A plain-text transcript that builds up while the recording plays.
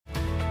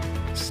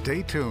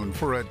Stay tuned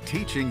for a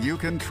teaching you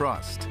can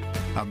trust,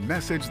 a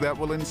message that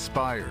will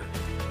inspire,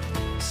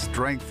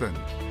 strengthen,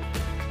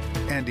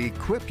 and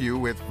equip you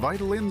with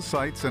vital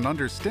insights and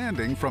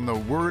understanding from the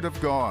Word of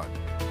God.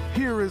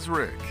 Here is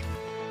Rick.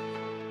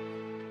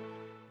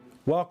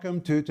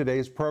 Welcome to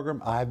today's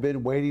program. I've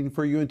been waiting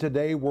for you, and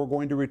today we're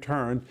going to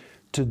return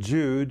to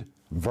Jude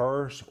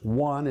verse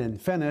 1 and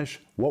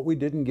finish what we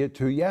didn't get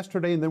to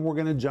yesterday, and then we're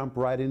going to jump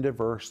right into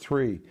verse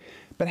 3.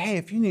 But hey,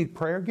 if you need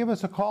prayer, give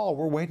us a call.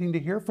 We're waiting to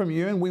hear from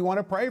you, and we want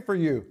to pray for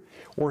you.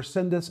 Or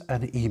send us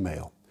an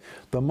email.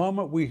 The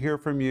moment we hear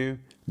from you,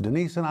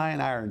 Denise and I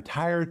and our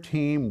entire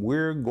team,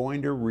 we're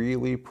going to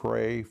really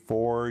pray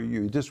for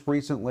you. Just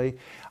recently,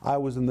 I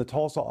was in the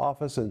Tulsa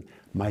office, and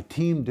my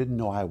team didn't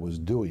know I was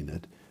doing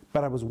it.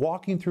 But I was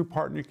walking through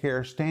partner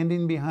care,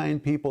 standing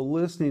behind people,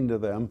 listening to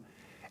them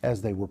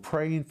as they were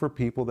praying for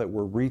people that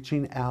were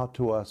reaching out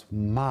to us.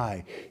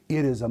 My,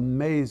 it is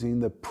amazing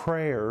the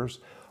prayers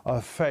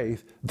of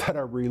faith that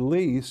are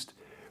released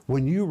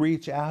when you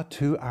reach out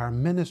to our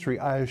ministry.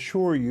 I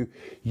assure you,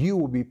 you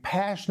will be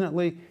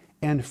passionately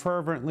and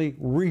fervently,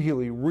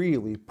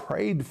 really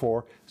prayed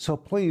for. So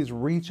please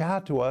reach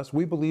out to us.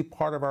 We believe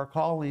part of our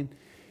calling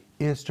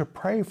is to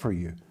pray for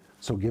you.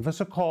 So give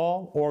us a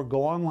call or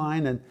go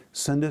online and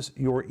send us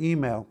your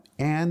email.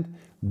 And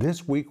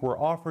this week we're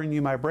offering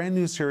you my brand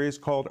new series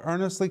called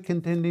Earnestly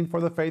Contending for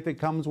the Faith that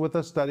comes with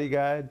a study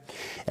guide.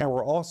 And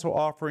we're also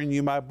offering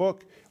you my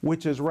book,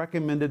 which is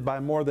recommended by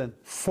more than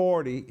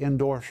 40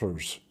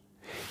 endorsers.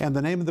 And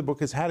the name of the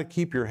book is How to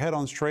Keep Your Head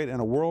on Straight in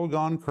a World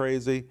Gone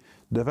Crazy,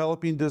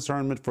 Developing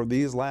Discernment for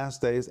These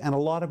Last Days. And a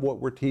lot of what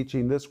we're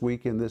teaching this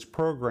week in this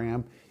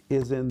program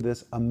is in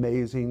this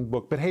amazing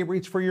book. But hey,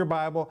 reach for your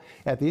Bible.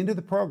 At the end of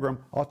the program,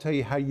 I'll tell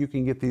you how you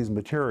can get these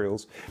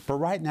materials. But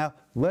right now,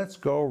 let's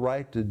go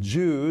right to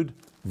Jude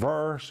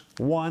verse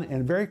 1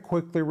 and very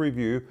quickly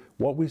review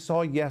what we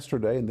saw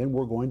yesterday, and then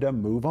we're going to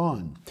move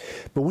on.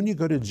 But when you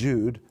go to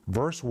Jude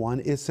verse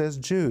 1, it says,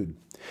 Jude,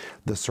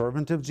 the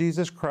servant of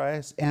Jesus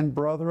Christ and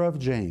brother of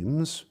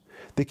James.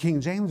 The King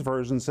James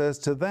Version says,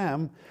 to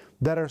them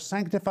that are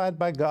sanctified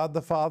by God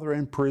the Father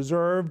and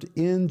preserved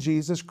in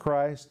Jesus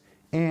Christ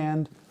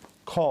and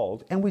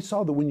called. And we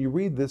saw that when you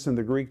read this in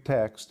the Greek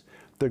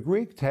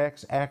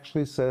text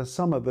actually says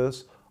some of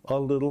this a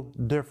little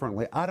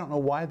differently. I don't know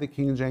why the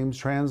King James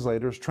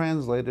translators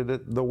translated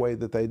it the way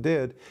that they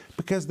did,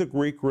 because the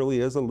Greek really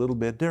is a little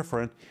bit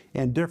different,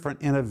 and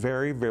different in a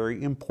very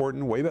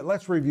important way. But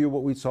let's review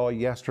what we saw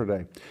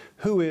yesterday.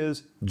 Who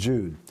is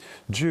Jude?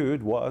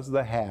 Jude was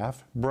the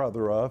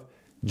half-brother of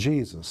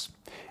Jesus.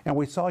 And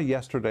we saw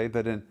yesterday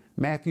that in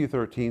Matthew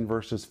 13,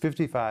 verses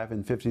 55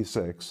 and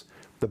 56,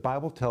 the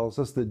Bible tells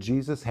us that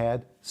Jesus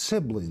had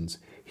siblings.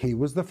 He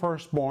was the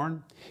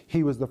firstborn.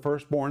 He was the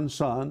firstborn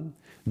son.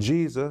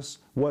 Jesus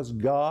was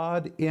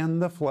God in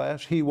the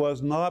flesh. He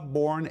was not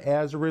born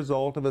as a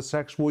result of a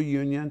sexual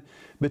union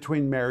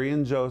between Mary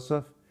and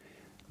Joseph.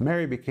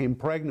 Mary became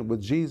pregnant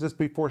with Jesus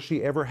before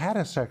she ever had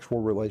a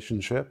sexual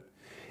relationship.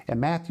 And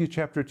Matthew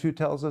chapter 2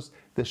 tells us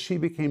that she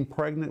became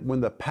pregnant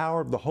when the power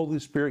of the Holy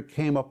Spirit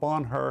came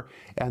upon her,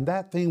 and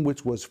that thing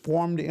which was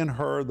formed in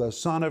her, the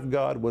Son of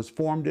God, was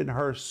formed in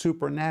her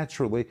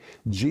supernaturally.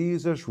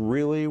 Jesus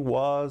really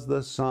was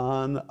the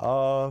Son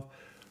of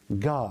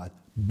God.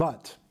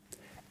 But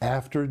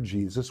after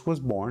Jesus was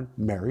born,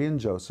 Mary and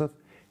Joseph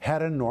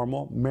had a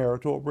normal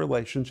marital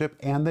relationship,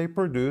 and they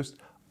produced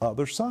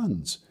other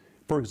sons.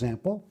 For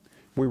example,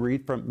 we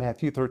read from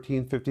Matthew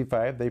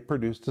 13:55, they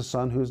produced a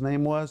son whose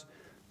name was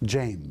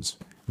James.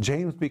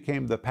 James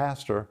became the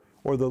pastor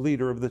or the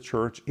leader of the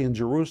church in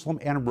Jerusalem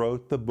and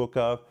wrote the book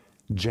of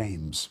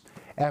James.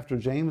 After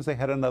James, they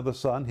had another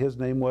son. His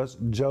name was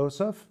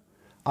Joseph,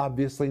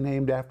 obviously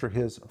named after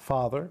his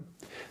father.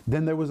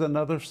 Then there was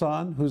another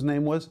son whose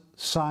name was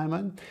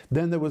Simon.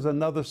 Then there was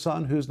another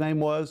son whose name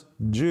was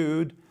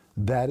Jude.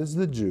 That is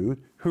the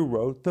Jude who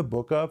wrote the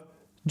book of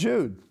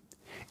Jude.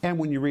 And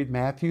when you read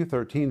Matthew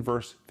 13,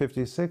 verse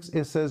 56,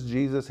 it says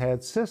Jesus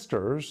had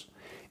sisters,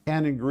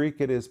 and in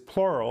Greek it is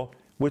plural,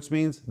 which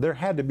means there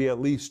had to be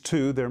at least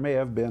two. There may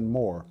have been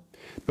more.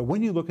 But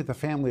when you look at the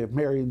family of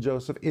Mary and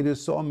Joseph, it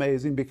is so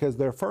amazing because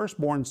their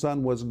firstborn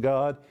son was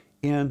God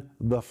in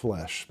the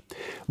flesh.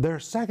 Their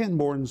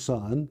secondborn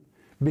son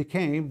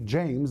became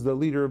James, the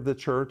leader of the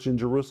church in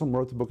Jerusalem,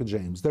 wrote the book of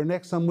James. Their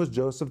next son was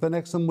Joseph. The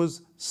next son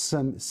was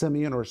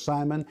Simeon or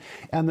Simon.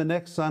 And the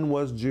next son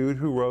was Jude,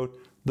 who wrote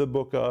the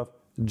book of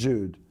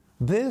Jude.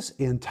 This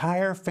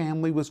entire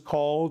family was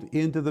called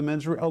into the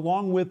ministry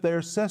along with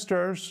their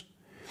sisters.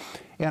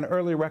 And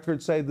early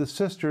records say the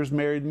sisters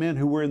married men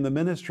who were in the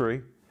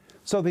ministry.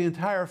 So the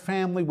entire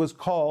family was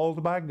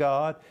called by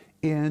God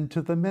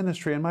into the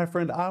ministry. And my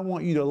friend, I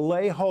want you to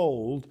lay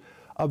hold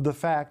of the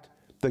fact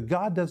that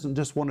God doesn't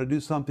just want to do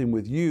something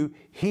with you.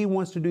 He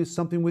wants to do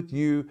something with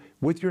you,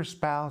 with your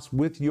spouse,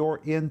 with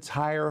your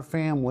entire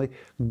family.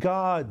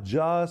 God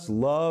just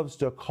loves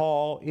to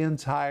call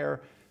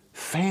entire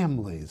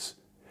families.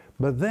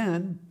 But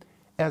then,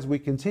 as we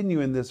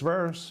continue in this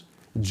verse,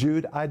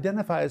 Jude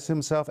identifies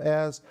himself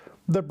as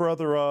the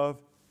brother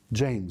of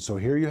James. So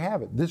here you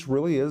have it. This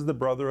really is the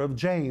brother of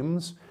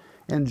James,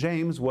 and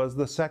James was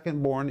the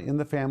second born in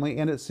the family,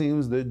 and it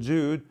seems that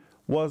Jude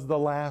was the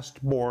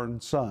last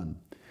born son.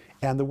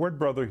 And the word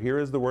brother here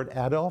is the word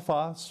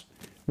adelphos,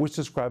 which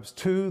describes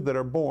two that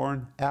are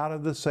born out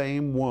of the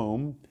same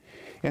womb.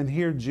 And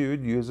here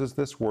Jude uses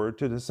this word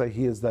to say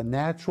he is the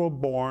natural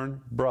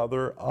born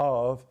brother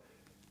of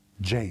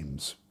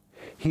James.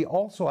 He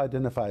also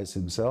identifies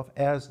himself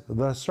as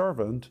the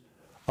servant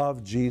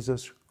of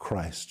Jesus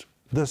Christ.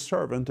 The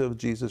servant of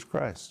Jesus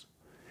Christ.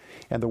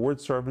 And the word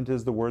servant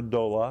is the word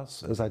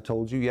doulos. As I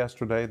told you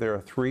yesterday, there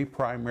are three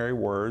primary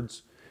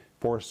words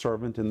for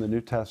servant in the New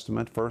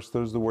Testament. First,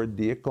 there's the word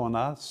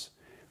diakonos.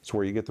 It's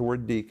where you get the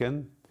word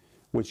deacon,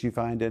 which you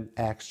find in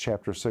Acts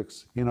chapter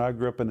 6. You know, I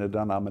grew up in a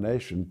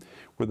denomination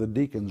where the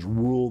deacons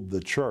ruled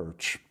the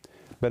church.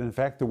 But in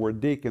fact, the word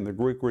deacon, the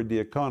Greek word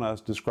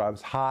diakonos,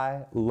 describes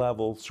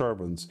high-level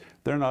servants.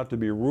 They're not to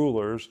be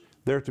rulers.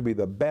 They're to be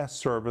the best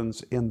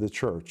servants in the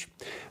church.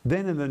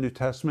 Then in the New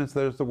Testament,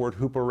 there's the word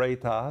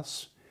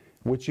huperetas,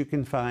 which you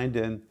can find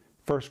in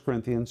 1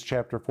 Corinthians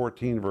chapter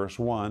 14, verse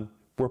 1,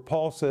 where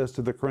Paul says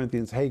to the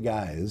Corinthians, hey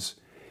guys,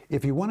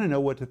 if you want to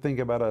know what to think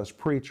about us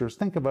preachers,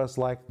 think of us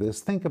like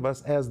this. Think of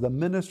us as the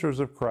ministers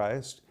of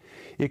Christ.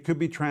 It could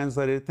be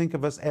translated, think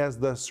of us as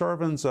the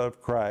servants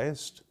of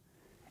Christ.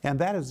 And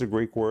that is the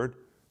Greek word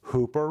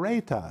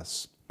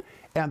huperetas.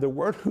 And the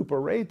word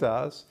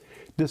huperetas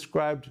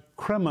described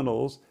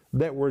criminals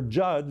that were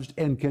judged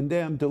and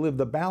condemned to live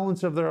the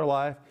balance of their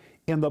life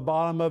in the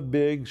bottom of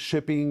big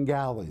shipping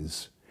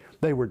galleys.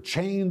 They were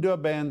chained to a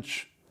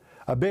bench,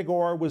 a big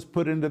oar was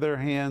put into their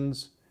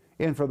hands,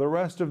 and for the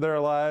rest of their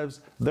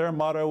lives, their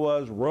motto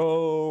was,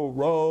 row,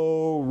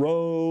 row,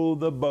 row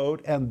the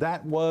boat, and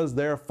that was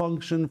their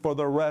function for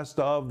the rest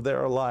of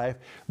their life.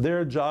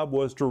 Their job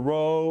was to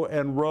row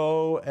and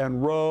row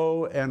and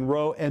row and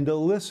row, and to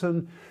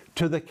listen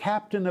to the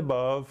captain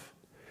above,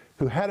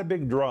 who had a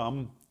big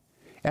drum,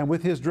 and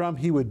with his drum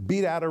he would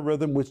beat out a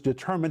rhythm which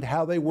determined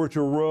how they were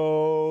to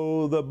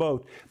row the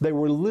boat. They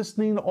were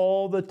listening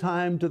all the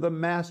time to the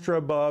master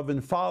above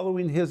and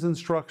following his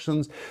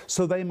instructions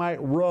so they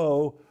might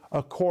row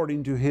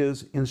according to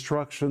his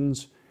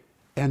instructions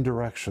and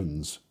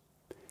directions.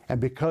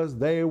 And because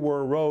they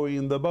were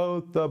rowing the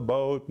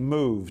boat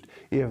moved.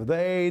 If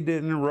they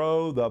didn't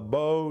row, the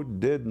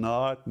boat did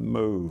not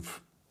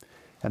move.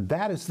 And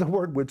that is the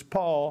word which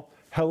Paul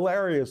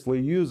hilariously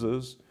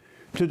uses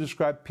to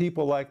describe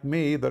people like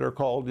me that are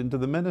called into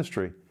the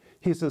ministry.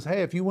 He says,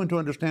 hey, if you want to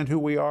understand who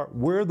we are,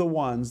 we're the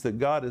ones that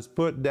God has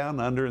put down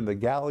under in the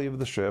galley of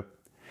the ship.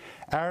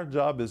 Our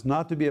job is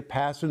not to be a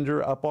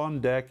passenger up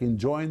on deck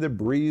enjoying the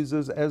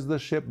breezes as the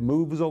ship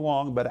moves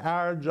along, but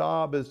our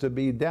job is to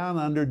be down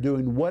under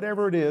doing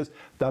whatever it is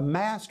the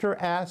Master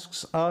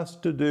asks us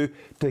to do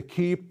to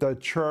keep the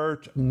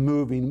church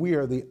moving. We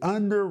are the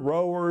under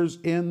rowers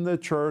in the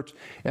church.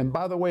 And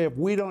by the way, if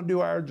we don't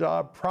do our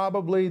job,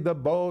 probably the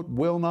boat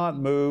will not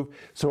move.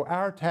 So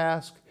our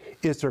task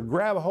is to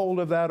grab hold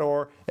of that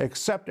oar,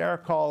 accept our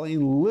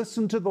calling,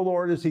 listen to the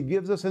Lord as He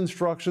gives us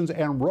instructions,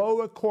 and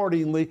row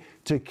accordingly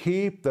to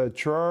keep the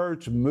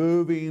church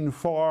moving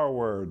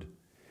forward.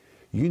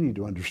 You need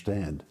to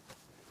understand,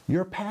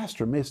 your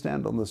pastor may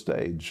stand on the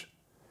stage,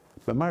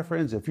 but my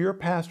friends, if your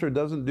pastor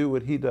doesn't do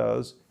what he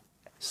does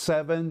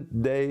 7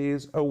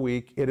 days a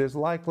week, it is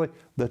likely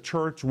the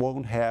church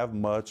won't have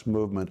much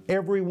movement.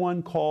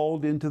 Everyone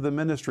called into the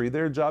ministry,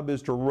 their job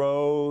is to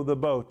row the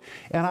boat.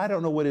 And I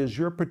don't know what is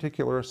your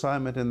particular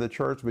assignment in the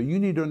church, but you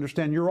need to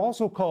understand you're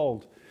also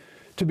called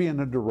to be an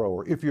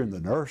under-rower. If you're in the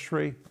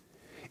nursery,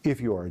 if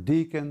you are a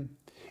deacon,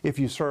 if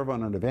you serve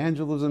on an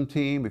evangelism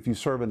team, if you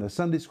serve in a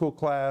Sunday school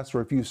class, or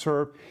if you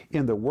serve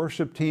in the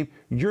worship team,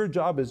 your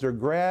job is to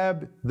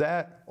grab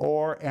that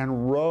oar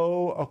and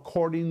row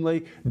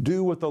accordingly.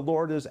 Do what the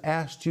Lord has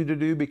asked you to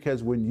do,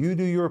 because when you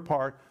do your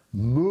part,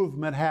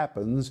 movement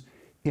happens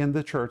in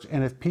the church.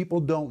 And if people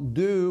don't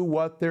do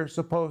what they're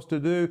supposed to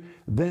do,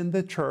 then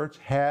the church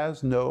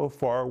has no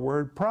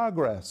forward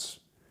progress.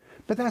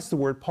 But that's the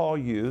word Paul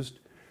used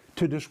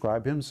to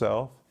describe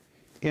himself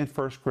in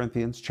 1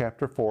 Corinthians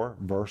chapter 4,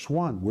 verse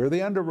 1. We're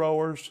the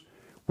under-rowers.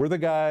 We're the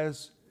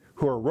guys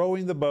who are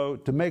rowing the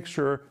boat to make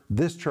sure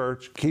this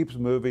church keeps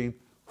moving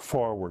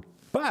forward.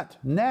 But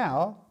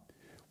now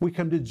we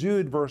come to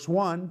Jude, verse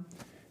 1,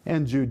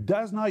 and Jude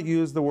does not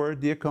use the word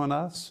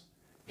diakonos.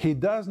 He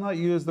does not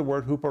use the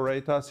word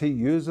huperetas. He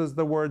uses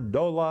the word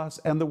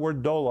doulos, and the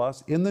word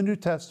doulos in the New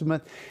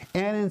Testament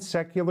and in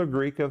secular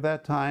Greek of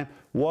that time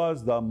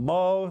was the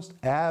most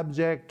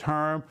abject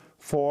term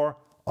for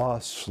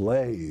a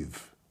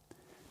slave.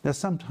 Now,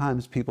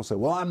 sometimes people say,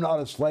 well, I'm not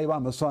a slave,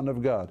 I'm a son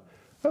of God.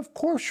 Of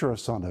course you're a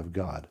son of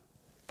God.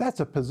 That's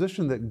a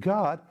position that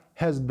God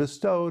has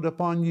bestowed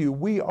upon you.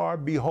 We are,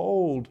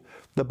 behold,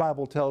 the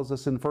Bible tells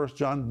us in 1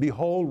 John,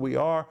 behold, we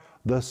are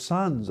the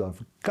sons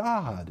of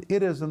God.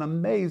 It is an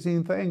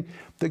amazing thing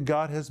that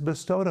God has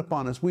bestowed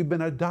upon us. We've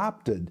been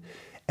adopted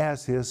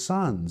as His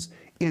sons.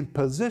 In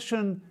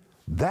position,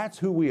 that's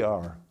who we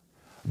are.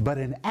 But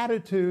in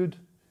attitude,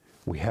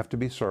 we have to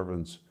be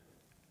servants.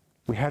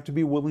 We have to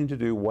be willing to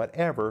do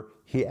whatever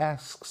He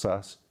asks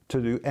us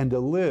to do and to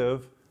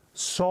live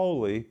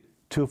solely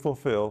to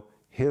fulfill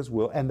His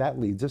will. And that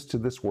leads us to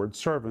this word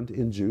servant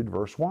in Jude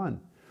verse 1,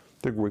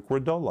 the Greek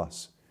word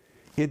doulos.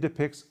 It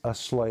depicts a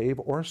slave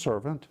or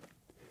servant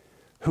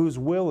whose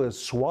will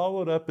is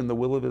swallowed up in the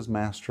will of his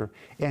master,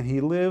 and he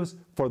lives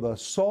for the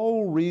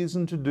sole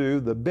reason to do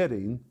the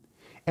bidding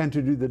and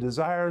to do the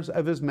desires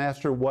of his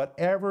master,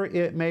 whatever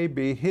it may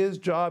be. His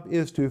job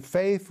is to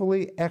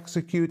faithfully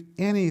execute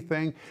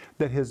anything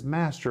that his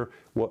master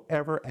will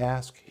ever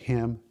ask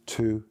him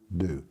to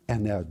do.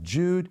 And now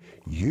Jude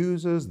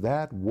uses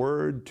that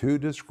word to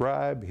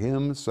describe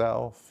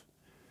himself.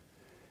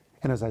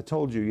 And as I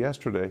told you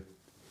yesterday,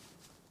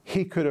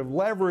 he could have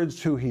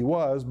leveraged who he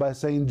was by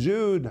saying,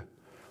 Jude,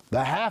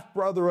 the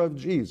half-brother of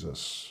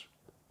Jesus.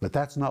 But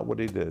that's not what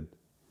he did.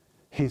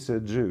 He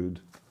said,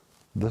 Jude,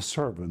 the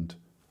servant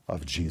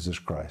of Jesus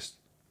Christ.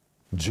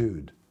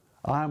 Jude,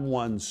 I'm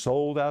one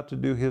sold out to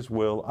do His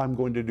will. I'm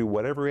going to do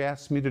whatever He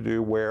asks me to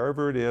do,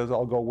 wherever it is.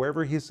 I'll go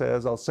wherever He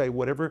says. I'll say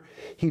whatever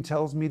He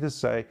tells me to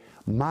say.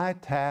 My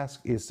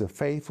task is to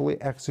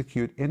faithfully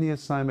execute any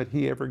assignment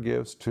He ever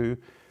gives to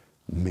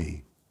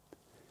me.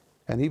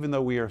 And even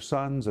though we are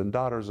sons and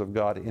daughters of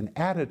God, in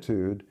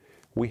attitude,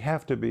 we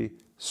have to be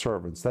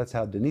servants. That's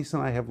how Denise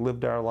and I have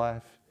lived our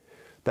life.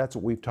 That's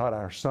what we've taught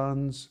our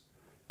sons.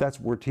 That's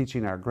what we're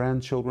teaching our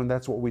grandchildren.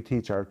 That's what we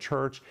teach our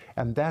church.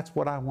 And that's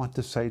what I want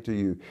to say to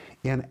you.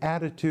 In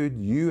attitude,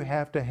 you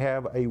have to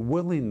have a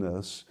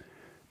willingness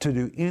to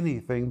do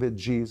anything that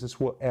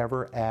Jesus will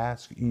ever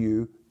ask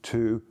you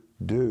to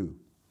do.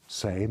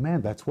 Say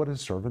amen. That's what a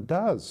servant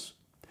does.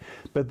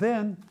 But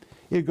then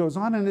it goes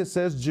on and it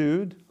says,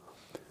 Jude,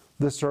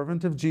 the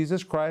servant of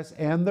Jesus Christ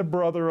and the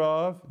brother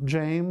of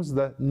James,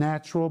 the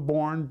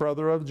natural-born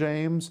brother of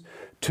James,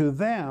 to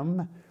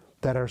them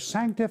that are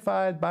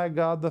sanctified by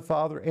God the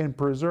Father and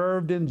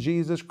preserved in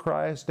Jesus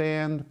Christ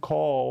and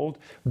called.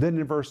 Then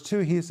in verse 2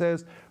 he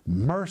says,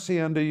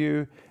 mercy unto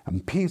you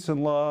and peace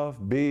and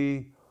love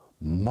be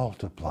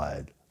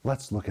multiplied.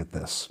 Let's look at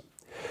this.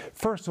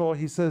 First of all,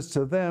 he says,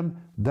 to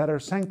them that are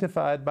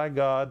sanctified by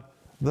God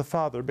the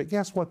Father. But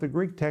guess what? The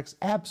Greek text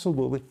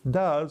absolutely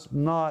does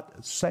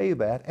not say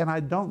that, and I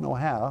don't know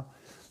how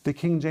the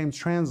King James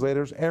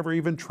translators ever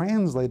even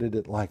translated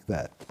it like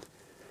that.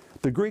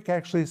 The Greek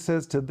actually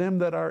says, to them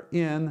that are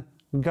in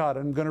God.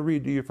 I'm going to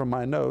read to you from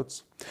my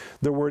notes.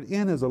 The word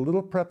in is a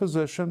little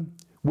preposition,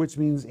 which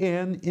means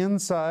in,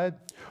 inside,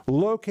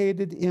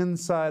 located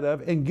inside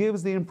of, and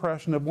gives the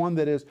impression of one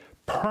that is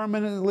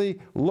permanently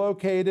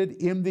located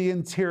in the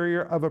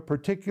interior of a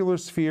particular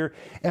sphere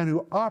and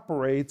who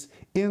operates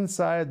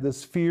inside the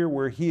sphere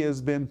where he has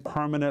been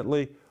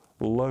permanently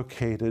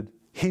located.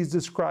 He's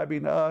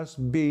describing us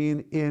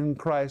being in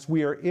Christ.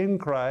 We are in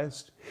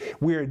Christ.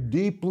 We are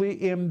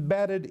deeply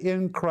embedded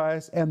in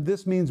Christ, and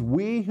this means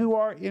we who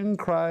are in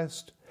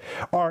Christ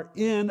are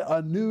in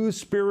a new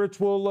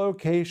spiritual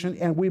location,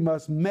 and we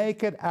must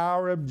make it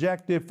our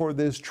objective for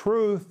this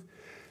truth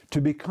to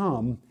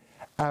become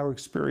our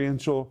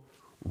experiential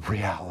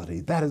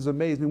reality. That is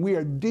amazing. We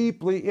are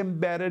deeply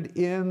embedded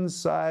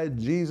inside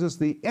Jesus.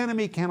 The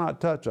enemy cannot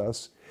touch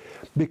us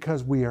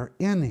because we are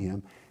in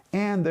Him.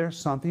 And there's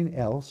something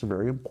else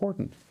very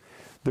important.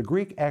 The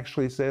Greek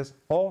actually says,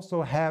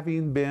 also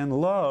having been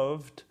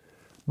loved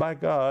by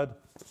God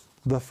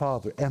the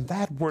Father. And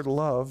that word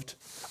loved,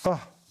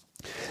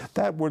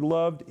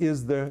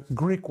 is the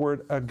Greek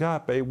word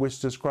agape, which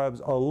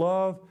describes a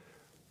love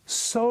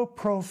so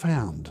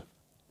profound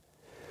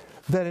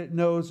that it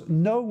knows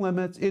no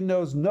limits, it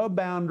knows no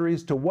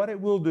boundaries to what it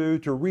will do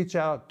to reach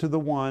out to the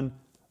one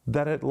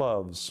that it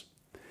loves.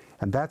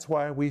 And that's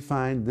why we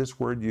find this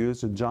word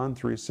used in John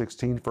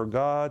 3:16, for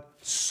God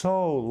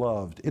so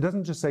loved. It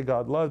doesn't just say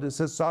God loved, it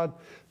says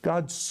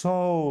God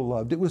so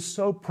loved. It was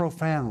so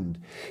profound.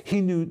 He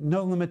knew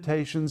no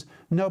limitations,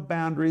 no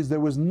boundaries. There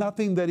was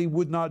nothing that He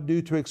would not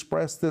do to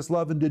express this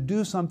love and to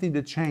do something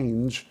to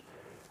change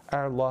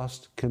our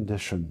lost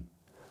condition.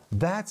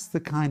 That's the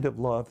kind of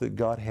love that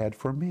God had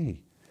for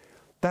me.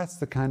 That's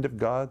the kind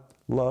of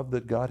love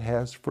that God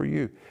has for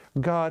you.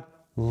 God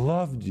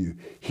loved you.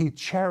 He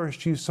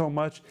cherished you so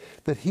much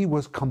that He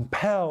was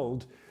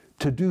compelled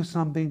to do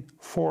something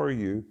for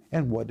you.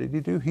 And what did He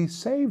do? He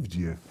saved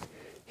you.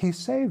 He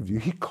saved you.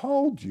 He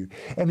called you.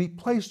 And He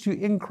placed you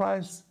in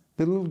Christ,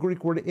 the little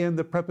Greek word in,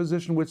 the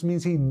preposition, which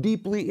means He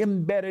deeply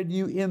embedded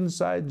you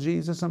inside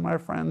Jesus. And my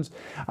friends,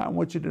 I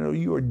want you to know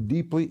you are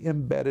deeply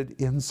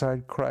embedded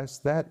inside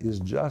Christ. That is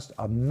just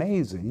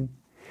amazing.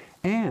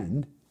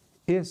 And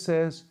it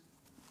says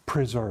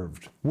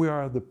preserved. We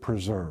are the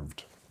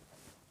preserved.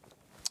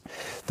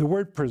 The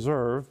word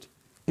preserved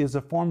is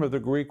a form of the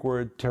Greek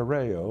word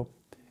tereo,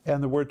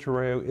 and the word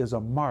tereo is a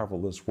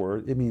marvelous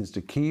word. It means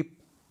to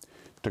keep,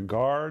 to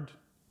guard,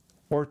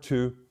 or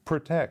to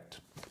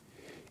protect.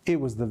 It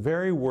was the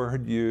very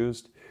word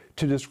used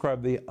to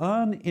describe the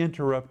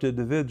uninterrupted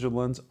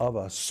vigilance of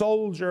a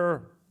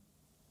soldier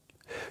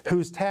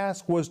whose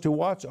task was to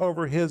watch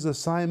over his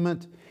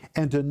assignment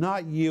and to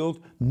not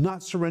yield,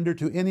 not surrender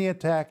to any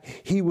attack.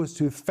 He was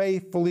to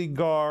faithfully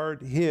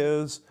guard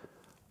his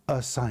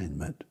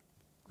assignment.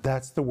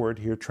 That's the word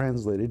here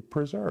translated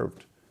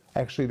preserved.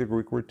 Actually, the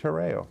Greek word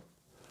tereo.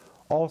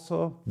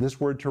 Also, this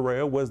word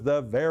tereo was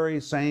the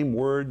very same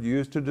word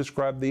used to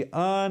describe the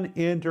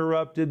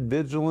uninterrupted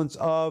vigilance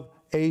of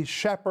a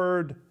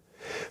shepherd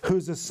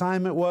whose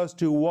assignment was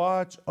to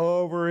watch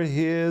over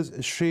his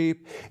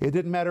sheep. It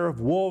didn't matter if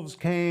wolves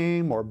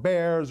came or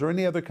bears or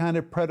any other kind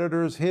of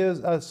predators. His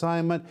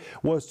assignment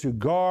was to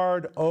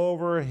guard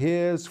over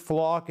his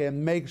flock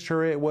and make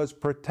sure it was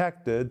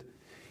protected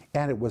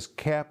and it was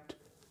kept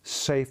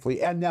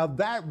safely. And now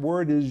that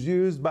word is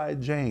used by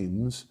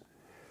James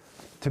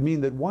to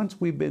mean that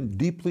once we've been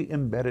deeply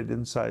embedded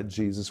inside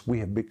Jesus, we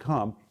have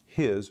become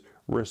his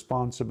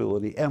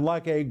responsibility. And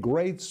like a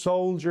great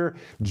soldier,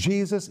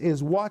 Jesus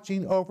is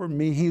watching over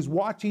me. He's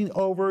watching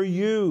over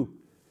you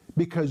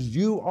because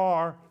you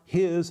are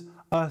his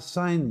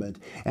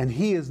assignment. And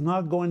he is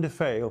not going to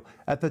fail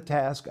at the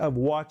task of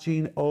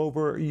watching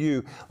over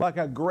you. Like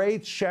a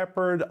great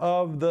shepherd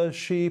of the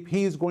sheep,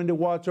 he's going to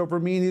watch over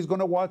me and he's going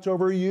to watch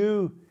over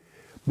you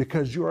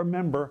because you're a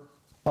member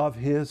of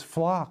his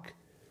flock.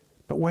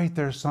 But wait,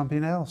 there's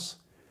something else.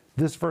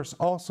 This verse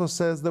also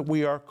says that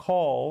we are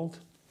called.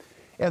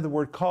 And the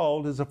word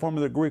called is a form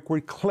of the Greek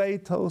word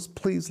kletos.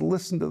 Please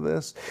listen to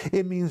this.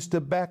 It means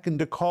to beckon,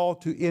 to call,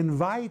 to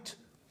invite,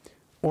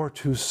 or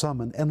to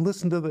summon. And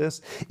listen to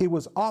this. It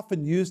was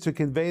often used to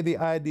convey the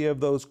idea of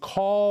those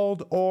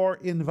called or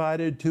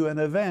invited to an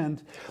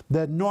event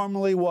that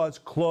normally was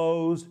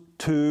closed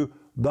to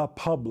the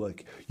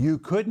public. You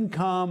couldn't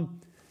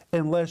come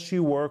unless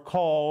you were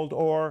called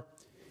or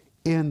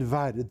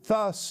invited.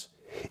 Thus,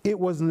 it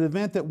was an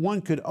event that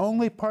one could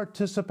only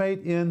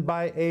participate in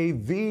by a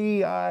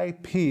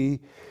VIP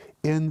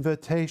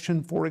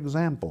invitation. For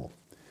example,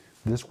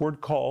 this word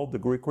called, the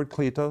Greek word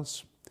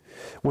kletos,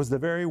 was the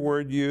very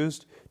word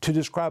used to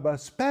describe a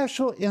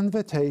special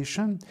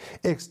invitation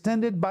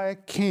extended by a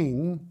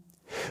king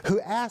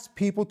who asked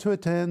people to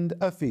attend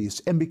a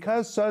feast. And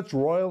because such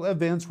royal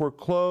events were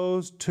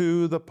closed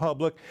to the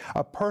public,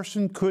 a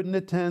person couldn't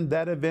attend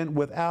that event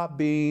without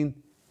being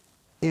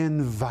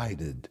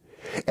invited.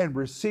 And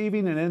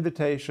receiving an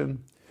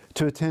invitation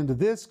to attend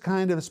this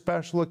kind of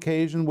special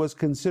occasion was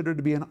considered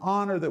to be an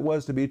honor that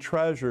was to be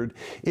treasured.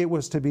 It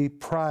was to be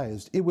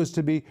prized. It was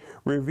to be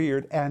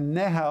revered. And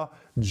now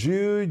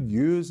Jude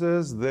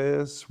uses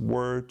this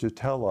word to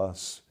tell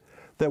us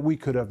that we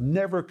could have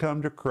never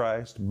come to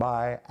Christ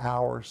by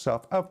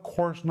ourselves. Of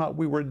course not.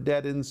 We were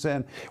dead in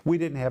sin. We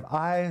didn't have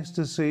eyes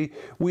to see.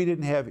 We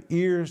didn't have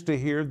ears to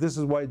hear. This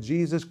is why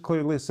Jesus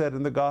clearly said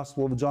in the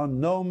Gospel of John,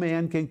 no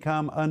man can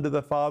come unto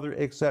the Father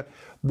except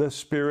the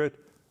Spirit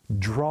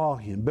draw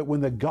him. But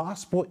when the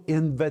gospel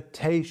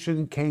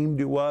invitation came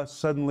to us,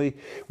 suddenly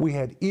we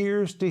had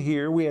ears to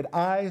hear, we had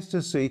eyes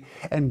to see,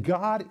 and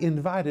God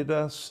invited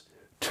us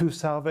to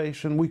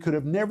salvation. We could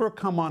have never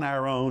come on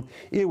our own.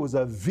 It was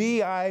a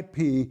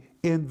VIP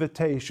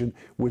invitation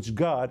which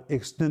God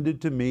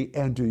extended to me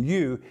and to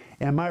you.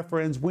 And my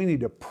friends, we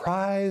need to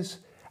prize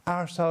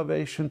our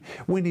salvation.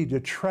 We need to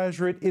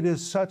treasure it. It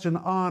is such an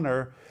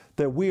honor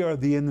that we are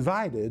the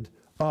invited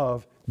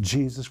of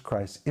Jesus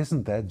Christ.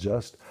 Isn't that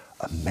just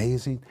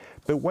amazing?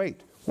 But wait,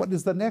 what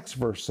does the next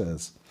verse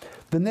says?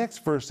 The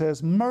next verse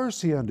says,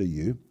 mercy unto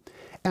you,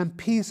 and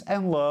peace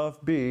and love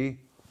be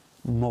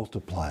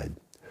multiplied.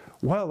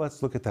 Well,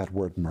 let's look at that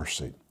word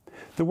mercy.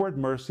 The word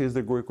mercy is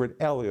the Greek word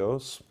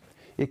eleos.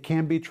 It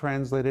can be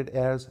translated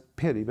as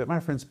pity, but my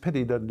friends,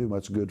 pity doesn't do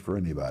much good for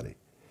anybody.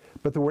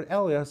 But the word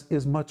eleos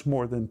is much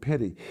more than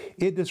pity.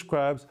 It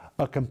describes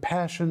a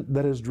compassion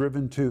that is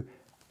driven to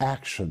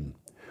action.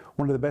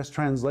 One of the best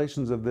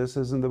translations of this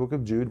is in the book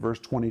of Jude, verse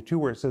 22,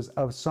 where it says,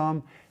 of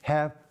some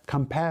have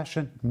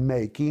compassion,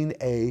 making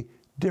a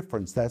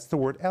difference. That's the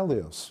word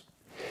eleos.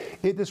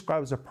 It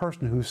describes a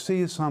person who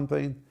sees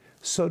something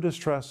so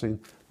distressing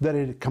that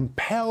it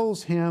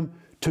compels him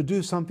to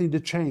do something to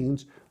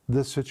change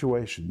the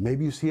situation.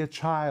 Maybe you see a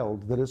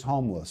child that is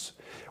homeless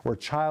or a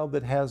child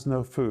that has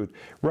no food.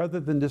 Rather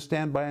than to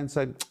stand by and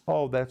say,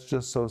 oh, that's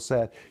just so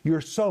sad,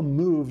 you're so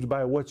moved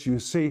by what you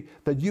see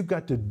that you've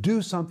got to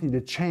do something to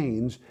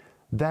change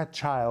that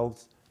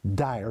child's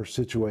dire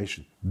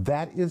situation.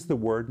 That is the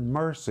word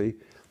mercy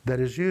that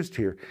is used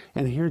here.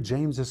 And here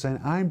James is saying,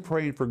 I'm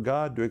praying for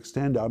God to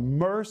extend a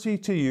mercy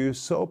to you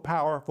so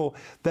powerful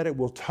that it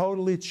will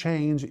totally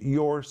change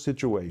your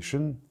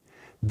situation.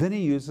 Then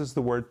he uses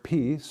the word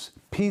peace.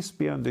 Peace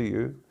be unto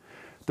you.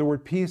 The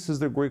word peace is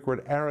the Greek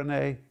word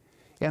eirene,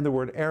 and the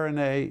word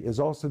eirene is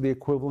also the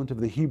equivalent of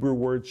the Hebrew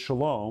word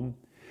shalom,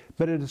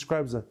 but it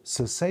describes a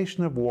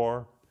cessation of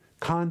war,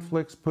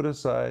 conflicts put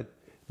aside,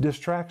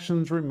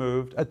 distractions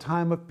removed, a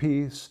time of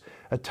peace,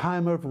 a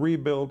time of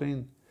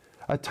rebuilding,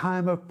 a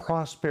time of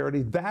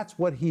prosperity. That's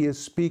what he is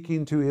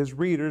speaking to his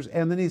readers.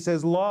 And then he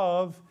says,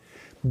 love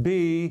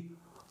be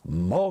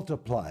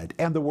multiplied.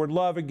 And the word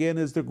love again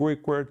is the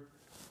Greek word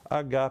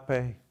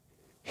agape.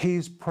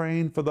 He's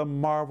praying for the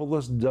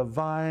marvelous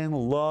divine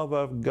love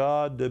of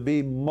God to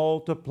be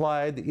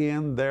multiplied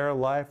in their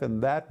life.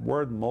 And that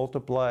word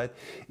multiplied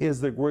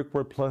is the Greek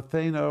word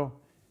pletheno.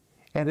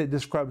 And it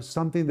describes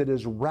something that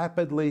is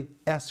rapidly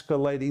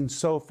escalating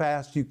so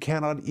fast you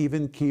cannot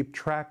even keep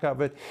track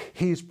of it.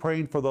 He's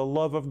praying for the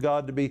love of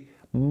God to be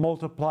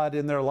multiplied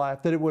in their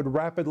life, that it would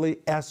rapidly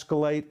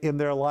escalate in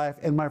their life.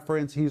 And my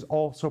friends, he's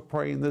also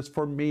praying this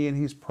for me, and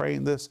he's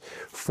praying this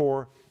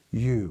for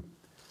you.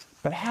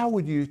 But how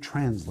would you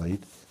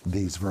translate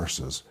these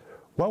verses?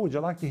 Well, would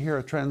you like to hear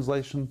a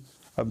translation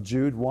of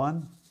Jude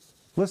 1?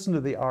 Listen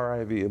to the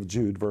RIV of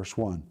Jude, verse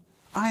 1.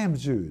 I am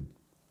Jude.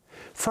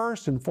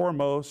 First and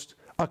foremost,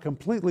 a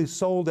completely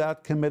sold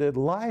out, committed,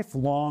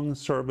 lifelong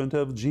servant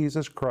of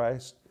Jesus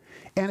Christ.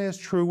 And as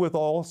true with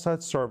all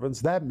such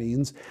servants, that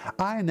means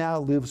I now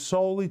live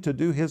solely to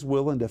do His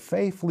will and to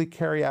faithfully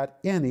carry out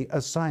any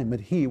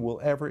assignment He will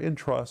ever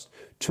entrust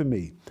to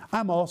me.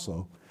 I'm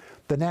also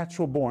the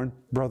natural-born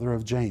brother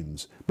of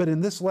James. But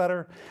in this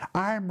letter,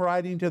 I'm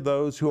writing to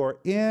those who are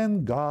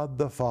in God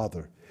the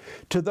Father,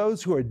 to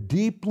those who are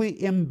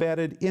deeply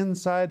embedded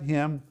inside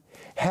Him,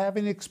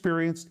 having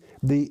experienced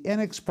the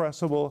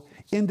inexpressible,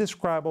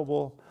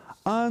 indescribable,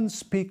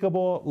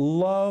 unspeakable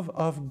love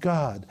of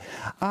God.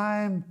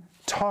 I'm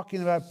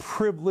talking about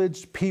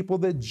privileged people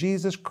that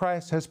Jesus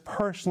Christ has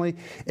personally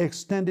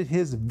extended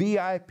His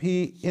VIP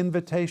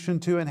invitation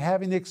to, and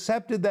having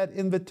accepted that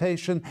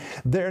invitation,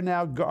 they're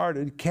now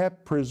guarded,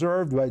 kept,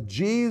 preserved by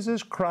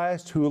Jesus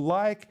Christ, who,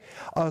 like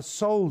a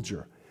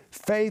soldier,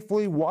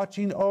 faithfully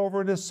watching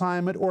over an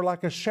assignment, or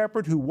like a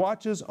shepherd who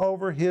watches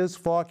over his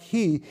flock,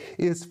 He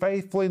is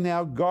faithfully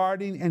now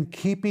guarding and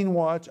keeping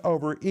watch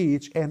over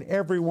each and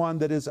everyone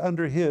that is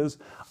under His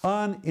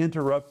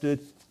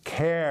uninterrupted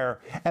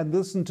care. And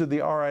listen to the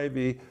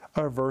RIV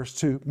of verse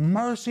 2.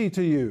 Mercy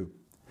to you,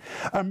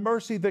 a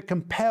mercy that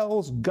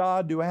compels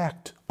God to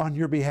act on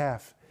your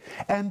behalf,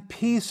 and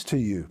peace to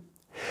you,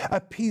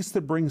 a peace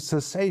that brings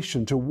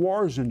cessation to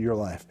wars in your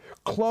life,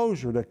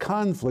 closure to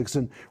conflicts,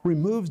 and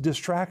removes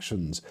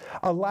distractions,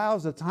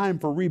 allows a time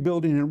for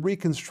rebuilding and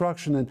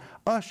reconstruction, and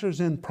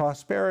ushers in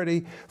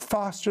prosperity,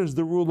 fosters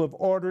the rule of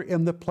order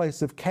in the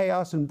place of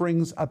chaos, and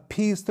brings a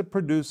peace that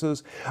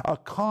produces a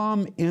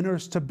calm inner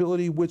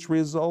stability which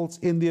results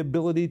in the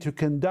ability to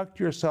conduct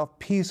yourself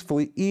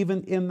peacefully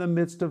even in the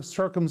midst of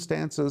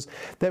circumstances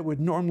that would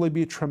normally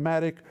be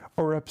traumatic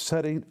or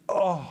upsetting.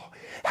 Oh,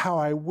 how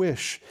I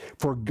wish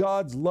for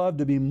God's love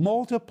to be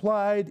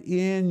multiplied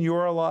in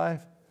your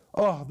life.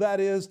 Oh,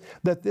 that is,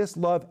 that this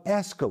love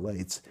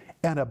escalates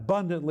and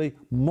abundantly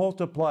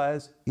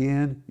multiplies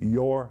in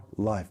your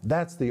life.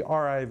 That's the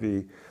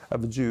RIV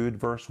of Jude,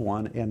 verse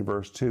 1 and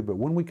verse 2. But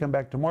when we come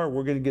back tomorrow,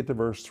 we're going to get to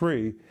verse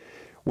 3,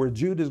 where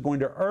Jude is going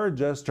to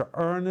urge us to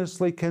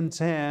earnestly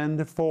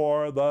contend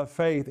for the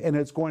faith, and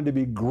it's going to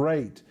be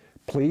great.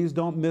 Please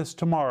don't miss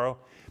tomorrow.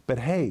 But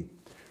hey,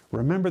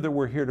 remember that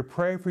we're here to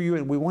pray for you,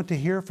 and we want to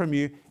hear from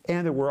you,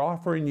 and that we're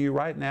offering you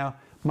right now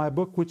my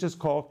book, which is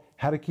called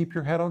How to Keep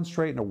Your Head on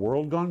Straight in a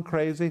World Gone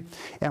Crazy.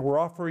 And we're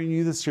offering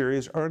you the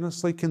series,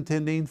 Earnestly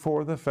Contending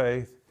for the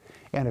Faith.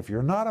 And if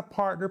you're not a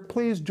partner,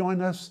 please join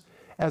us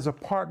as a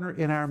partner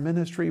in our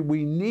ministry.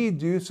 We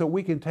need you so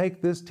we can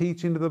take this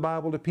teaching of the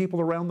Bible to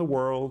people around the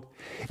world.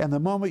 And the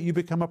moment you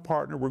become a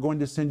partner, we're going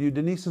to send you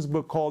Denise's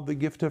book called The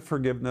Gift of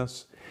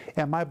Forgiveness,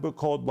 and my book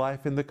called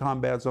Life in the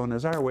Combat Zone,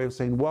 as our way of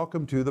saying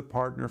welcome to the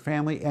partner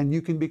family. And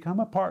you can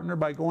become a partner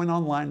by going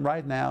online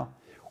right now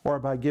or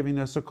by giving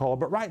us a call.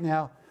 But right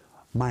now,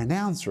 my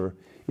announcer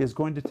is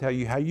going to tell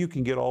you how you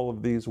can get all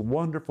of these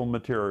wonderful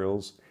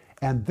materials.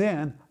 And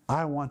then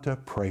I want to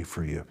pray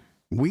for you.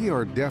 We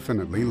are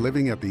definitely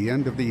living at the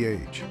end of the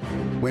age,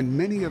 when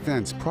many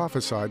events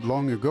prophesied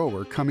long ago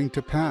are coming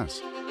to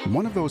pass.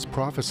 One of those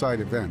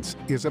prophesied events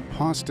is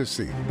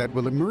apostasy that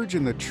will emerge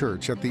in the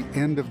church at the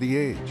end of the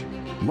age.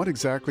 What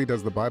exactly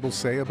does the Bible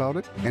say about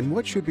it, and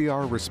what should be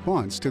our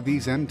response to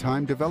these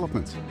end-time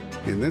developments?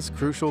 In this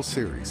crucial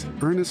series,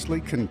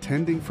 Earnestly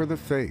Contending for the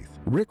Faith,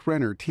 Rick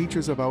Renner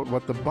teaches about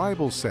what the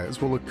Bible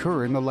says will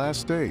occur in the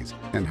last days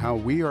and how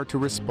we are to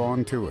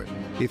respond to it.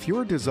 If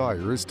your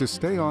desire is to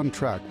stay on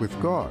track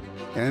with God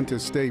and to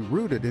stay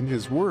rooted in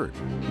His Word,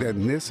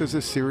 then this is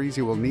a series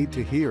you will need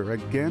to hear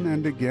again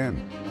and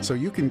again so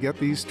you can get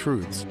these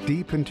truths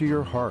deep into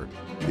your heart.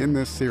 In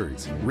this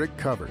series, Rick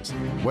covers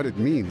what it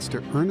means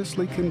to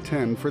earnestly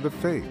contend for the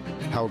faith,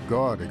 how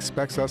God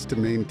expects us to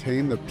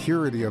maintain the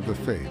purity of the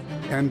faith,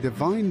 and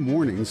divine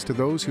warnings to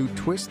those who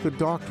twist the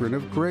doctrine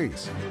of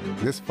grace.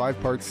 This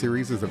 5-part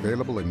series is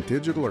available in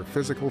digital or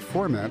physical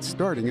formats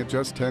starting at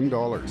just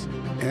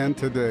 $10. And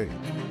today,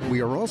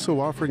 we are also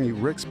offering you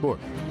Rick's book,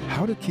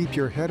 How to Keep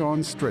Your Head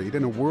on Straight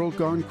in a World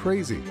Gone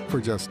Crazy, for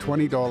just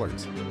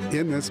 $20.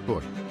 In this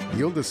book,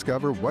 you'll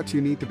discover what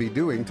you need to be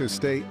doing to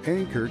stay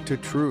anchored to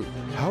truth,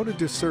 how to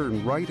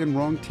discern right and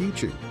wrong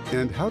teaching,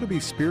 and how to be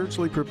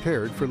spiritually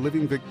prepared for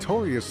living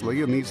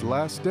victoriously in these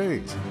last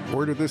days.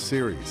 Order the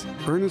series,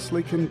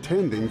 Earnestly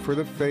Contending for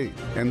the Faith,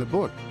 and the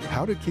book,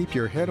 How to Keep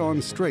Your Head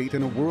on Straight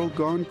in a World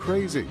Gone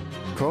Crazy.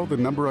 Call the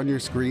number on your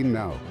screen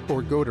now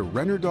or go to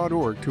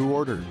Renner.org to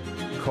order.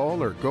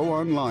 Call or go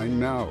online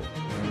now.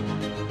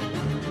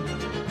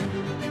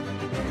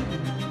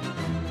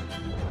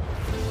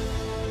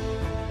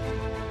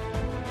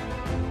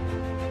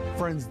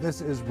 Friends,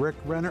 this is Rick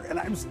Renner, and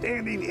I'm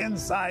standing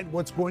inside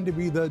what's going to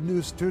be the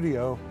new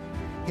studio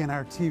in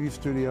our TV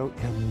studio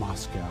in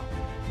Moscow.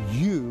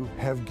 You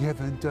have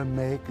given to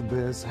make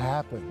this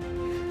happen.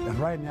 And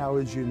right now,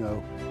 as you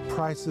know,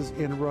 prices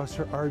in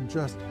Russia are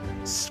just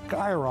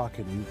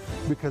skyrocketing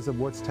because of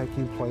what's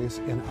taking place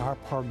in our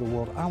part of the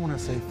world. I want to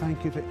say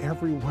thank you to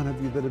every one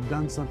of you that have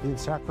done something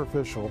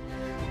sacrificial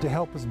to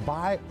help us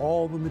buy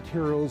all the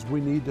materials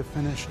we need to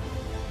finish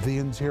the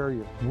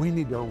interior. We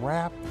need to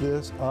wrap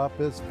this up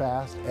as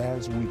fast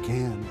as we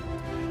can.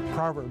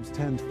 Proverbs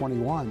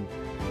 10:21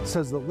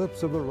 says, "The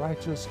lips of the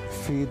righteous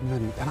feed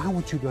many." And I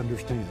want you to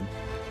understand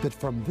that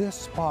from this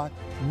spot,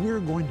 we're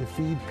going to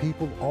feed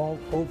people all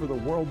over the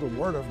world the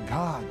Word of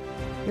God.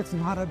 It's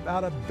not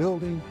about a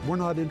building. We're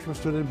not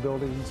interested in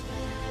buildings.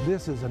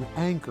 This is an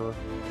anchor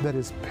that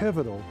is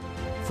pivotal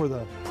for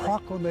the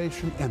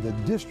proclamation and the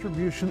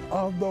distribution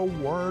of the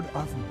Word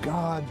of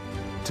God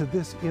to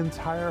this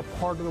entire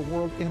part of the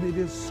world, and it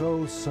is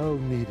so, so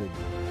needed.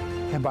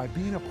 And by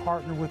being a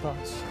partner with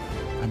us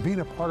and being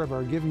a part of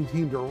our giving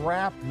team to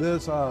wrap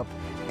this up,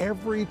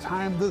 every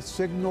time the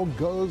signal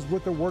goes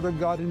with the Word of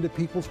God into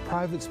people's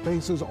private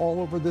spaces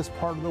all over this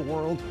part of the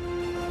world,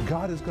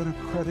 God is going to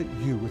credit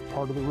you with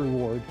part of the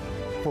reward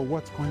for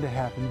what's going to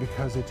happen,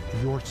 because it's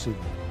your seed,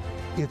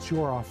 it's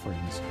your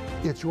offerings,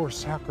 it's your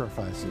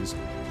sacrifices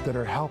that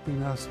are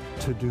helping us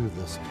to do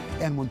this.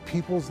 And when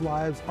people's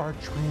lives are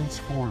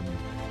transformed,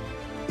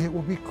 it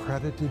will be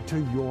credited to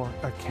your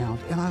account.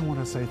 And I want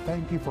to say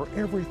thank you for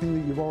everything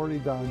that you've already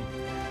done.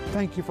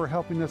 Thank you for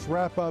helping us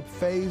wrap up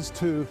phase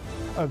 2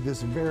 of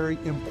this very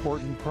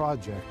important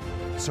project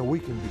so we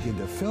can begin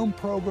to film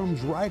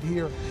programs right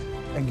here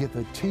and get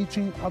the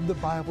teaching of the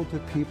Bible to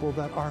people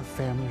that are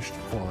famished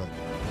for it.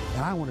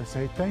 And I want to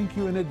say thank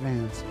you in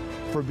advance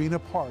for being a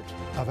part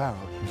of our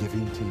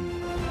giving team.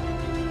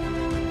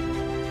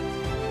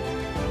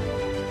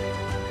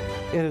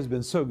 It has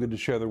been so good to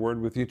share the Word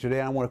with you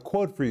today. I want to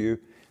quote for you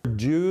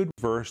Jude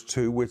verse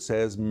 2, which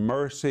says,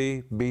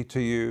 "Mercy be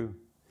to you,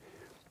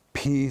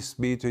 peace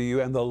be to you,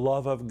 and the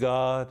love of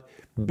God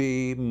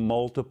be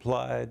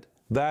multiplied."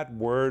 That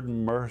word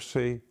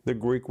mercy, the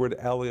Greek word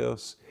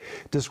eleos,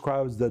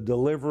 describes the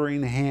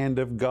delivering hand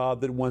of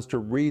God that wants to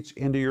reach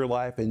into your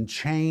life and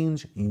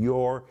change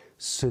your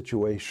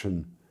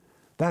situation.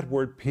 That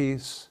word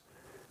peace,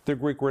 the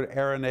Greek word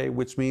eirene,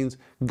 which means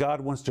God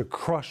wants to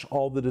crush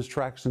all the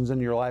distractions in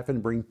your life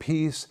and bring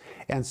peace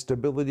and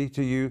stability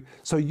to you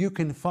so you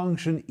can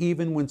function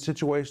even when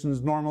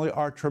situations normally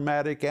are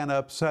traumatic and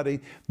upsetting.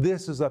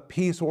 This is a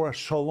peace or a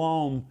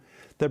shalom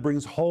that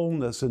brings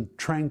wholeness and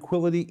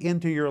tranquility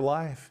into your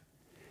life.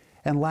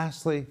 And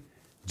lastly,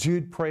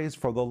 Jude prays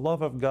for the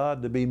love of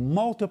God to be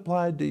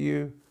multiplied to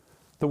you.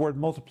 The word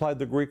multiplied,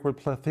 the Greek word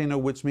plethino,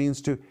 which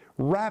means to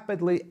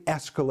rapidly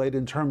escalate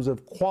in terms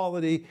of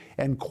quality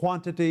and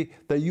quantity,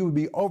 that you would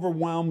be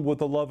overwhelmed with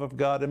the love of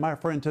God. And my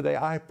friend, today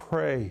I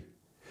pray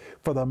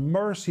for the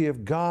mercy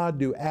of God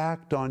to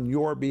act on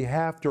your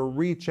behalf, to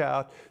reach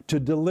out, to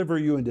deliver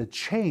you, and to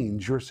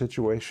change your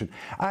situation.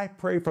 I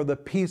pray for the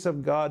peace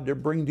of God to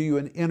bring to you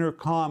an inner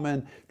calm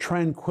and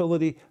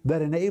tranquility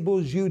that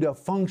enables you to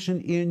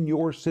function in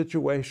your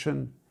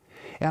situation.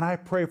 And I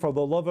pray for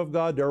the love of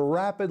God to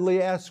rapidly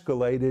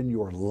escalate in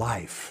your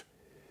life.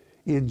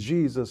 In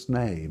Jesus'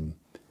 name,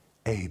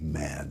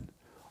 amen.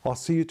 I'll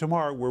see you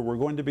tomorrow, where we're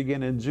going to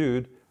begin in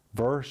Jude,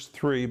 verse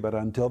 3. But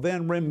until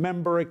then,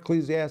 remember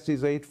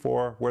Ecclesiastes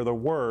 8:4, where the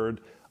word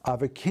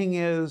of a king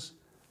is,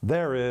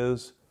 there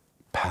is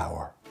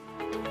power.